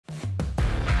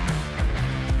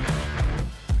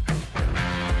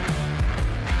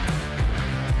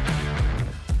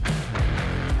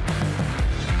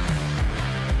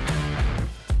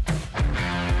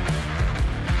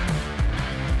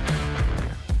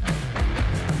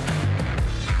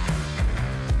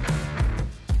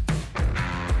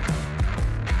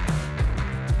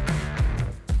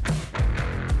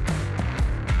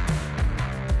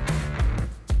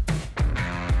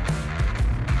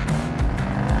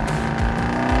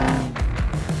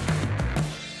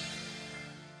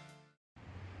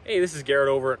Hey, this is Garrett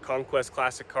over at Conquest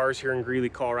Classic Cars here in Greeley,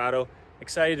 Colorado.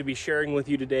 Excited to be sharing with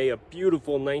you today a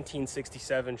beautiful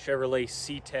 1967 Chevrolet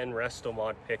C10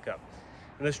 Restomod pickup.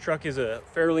 And this truck is a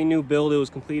fairly new build. It was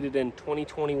completed in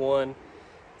 2021.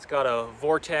 It's got a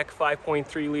Vortec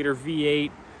 5.3 liter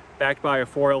V8 backed by a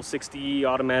 4L60E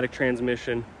automatic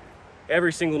transmission.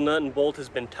 Every single nut and bolt has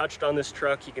been touched on this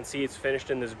truck. You can see it's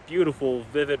finished in this beautiful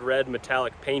vivid red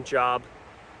metallic paint job.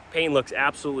 Paint looks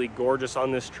absolutely gorgeous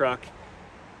on this truck.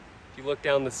 If you look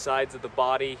down the sides of the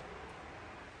body,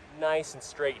 nice and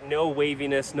straight, no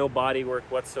waviness, no body work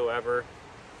whatsoever.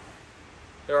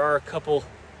 There are a couple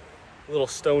little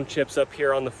stone chips up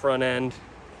here on the front end,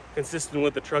 consistent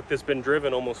with the truck that's been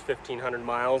driven almost 1,500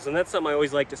 miles, and that's something I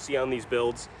always like to see on these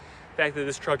builds. The fact that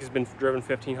this truck has been driven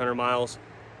 1,500 miles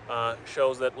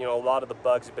shows that, you know, a lot of the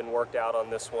bugs have been worked out on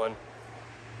this one,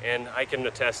 and I can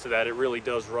attest to that. It really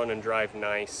does run and drive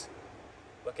nice.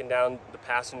 Looking down the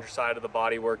passenger side of the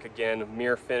bodywork again,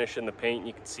 mirror finish in the paint,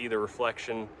 you can see the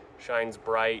reflection shines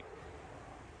bright.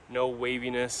 No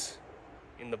waviness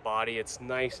in the body, it's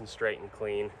nice and straight and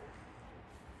clean.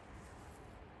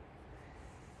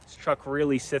 This truck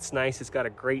really sits nice. It's got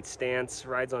a great stance,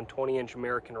 rides on 20-inch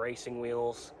American racing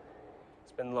wheels.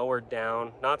 It's been lowered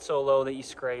down, not so low that you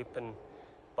scrape and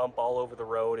bump all over the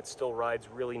road. It still rides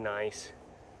really nice.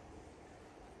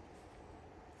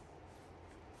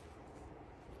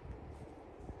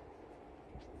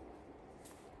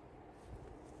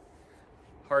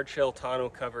 Hard shell tonneau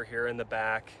cover here in the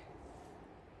back.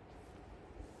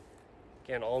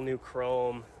 Again, all new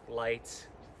chrome, lights,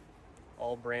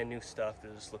 all brand new stuff.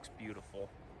 This just looks beautiful.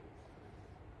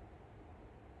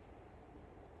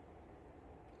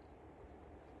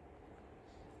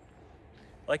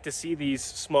 I like to see these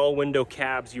small window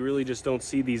cabs. You really just don't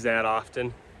see these that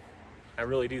often. I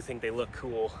really do think they look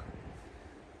cool.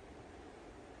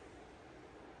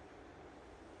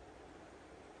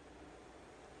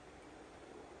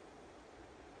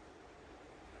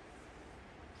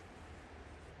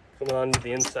 Coming on to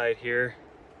the inside here,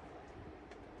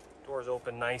 doors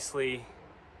open nicely.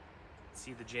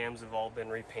 See the jambs have all been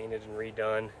repainted and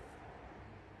redone.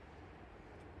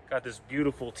 Got this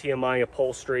beautiful TMI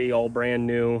upholstery, all brand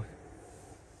new.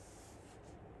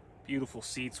 Beautiful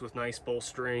seats with nice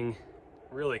bolstering.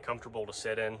 Really comfortable to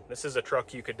sit in. This is a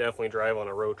truck you could definitely drive on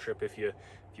a road trip if you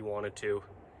wanted to.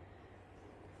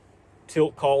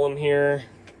 Tilt column here.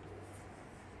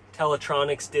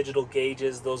 Teletronics, digital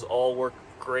gauges, those all work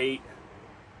great.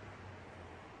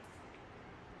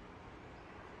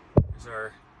 There's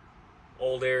our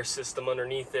old air system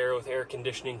underneath there with air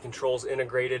conditioning controls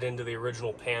integrated into the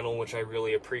original panel, which I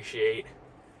really appreciate.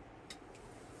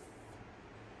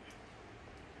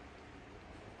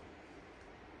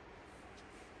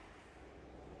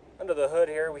 Under the hood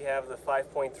here we have the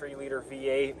 5.3 liter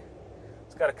V8.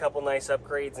 It's got a couple nice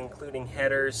upgrades, including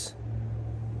headers.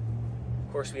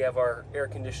 Of course, we have our air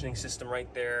conditioning system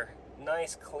right there.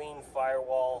 Nice clean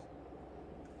firewall.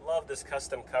 Love this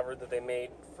custom cover that they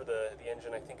made for the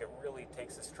engine. I think it really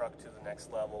takes this truck to the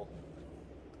next level.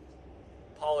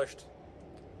 Polished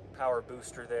power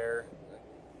booster there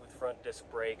with front disc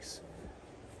brakes.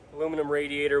 Aluminum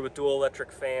radiator with dual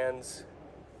electric fans.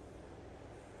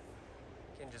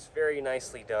 Again, just very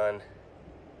nicely done.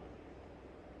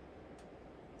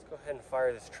 Let's go ahead and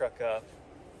fire this truck up.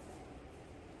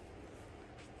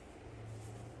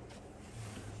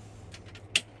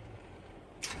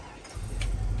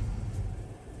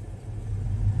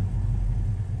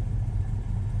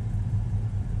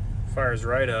 Fires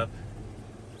right up.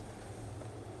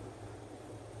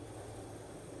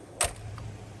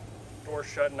 Door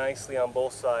shut nicely on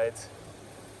both sides.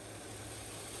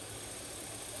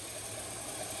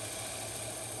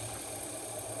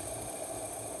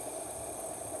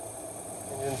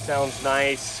 Engine sounds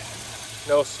nice.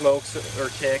 No smokes or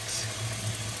ticks.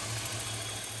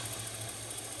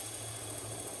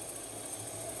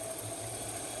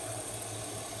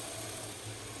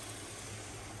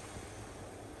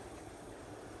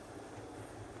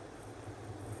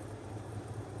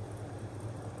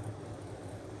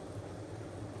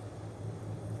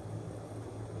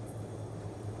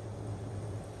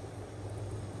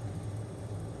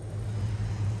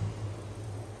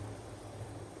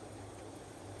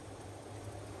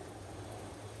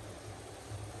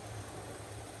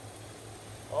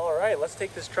 All right, let's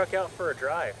take this truck out for a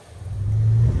drive.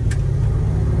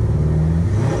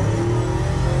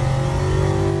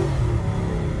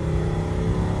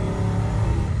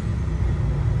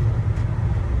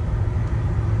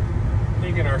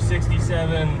 Taking our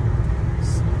 67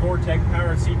 Vortec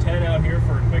powered C10 out here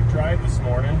for a quick drive this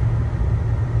morning.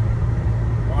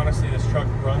 Honestly, this truck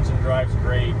runs and drives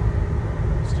great.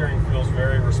 Steering feels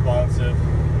very responsive.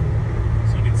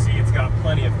 So you can see it's got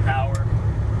plenty of power.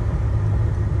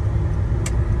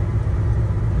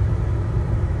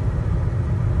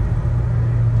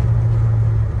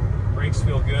 Brakes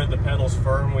feel good, the pedal's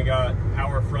firm. We got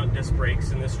power front disc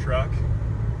brakes in this truck.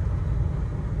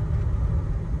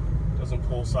 Doesn't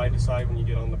pull side to side when you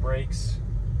get on the brakes.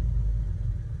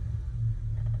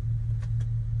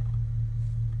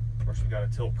 Of course, we got a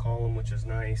tilt column, which is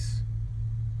nice.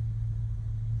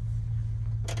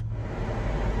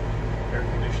 Air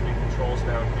conditioning controls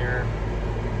down here.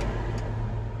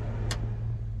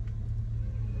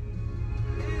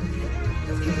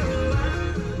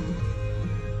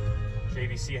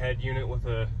 JVC head unit with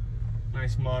a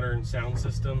nice modern sound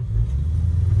system.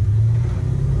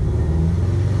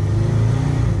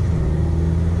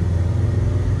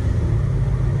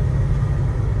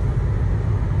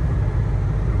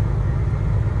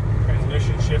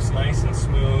 Transmission shifts nice and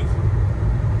smooth.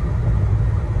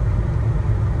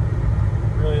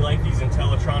 Really like these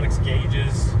Intellitronics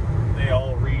gauges. They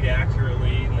all read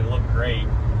accurately and they look great.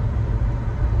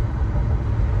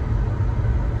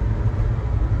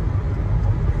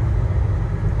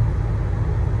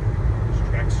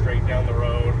 Straight down the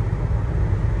road.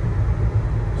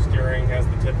 Steering has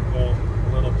the typical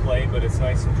little play, but it's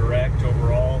nice and direct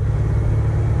overall.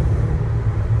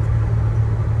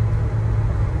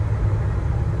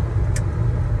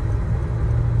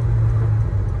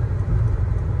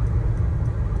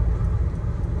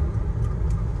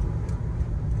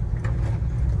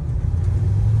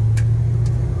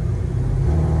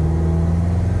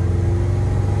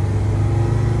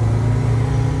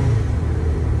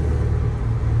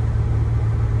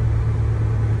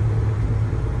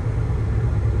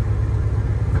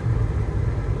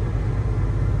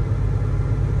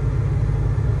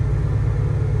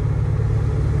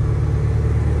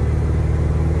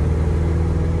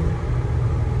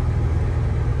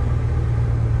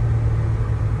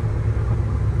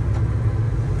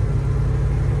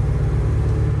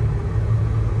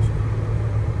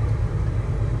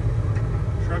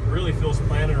 Really feels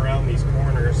planted around these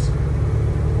corners.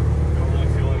 Don't really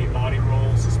feel any body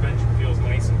roll. Suspension feels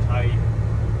nice and tight.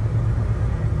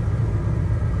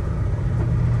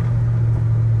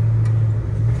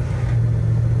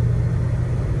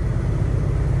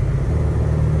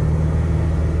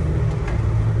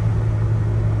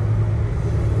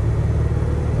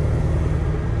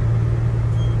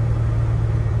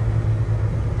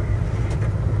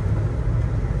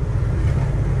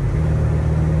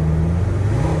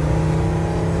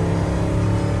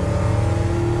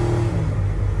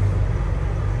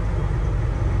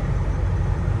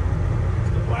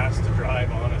 To drive,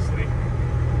 honestly.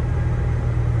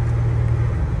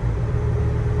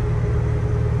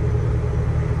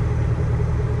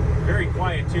 Very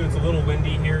quiet too. It's a little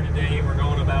windy here today. We're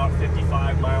going about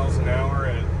 55 miles an hour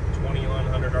at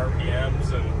 2100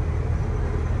 RPMs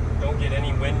and don't get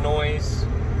any wind noise.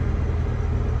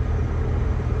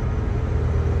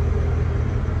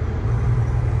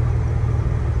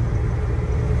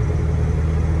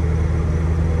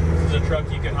 This is a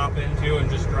truck you can hop into and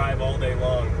just drive all day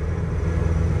long.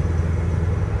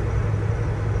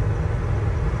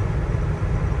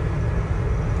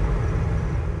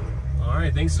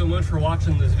 Alright, thanks so much for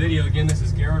watching this video. Again, this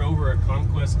is Garrett over at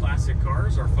Conquest Classic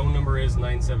Cars. Our phone number is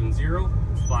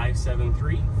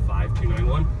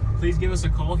 970-573-5291. Please give us a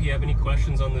call if you have any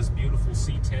questions on this beautiful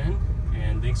C10.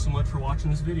 And thanks so much for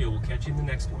watching this video. We'll catch you in the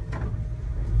next one.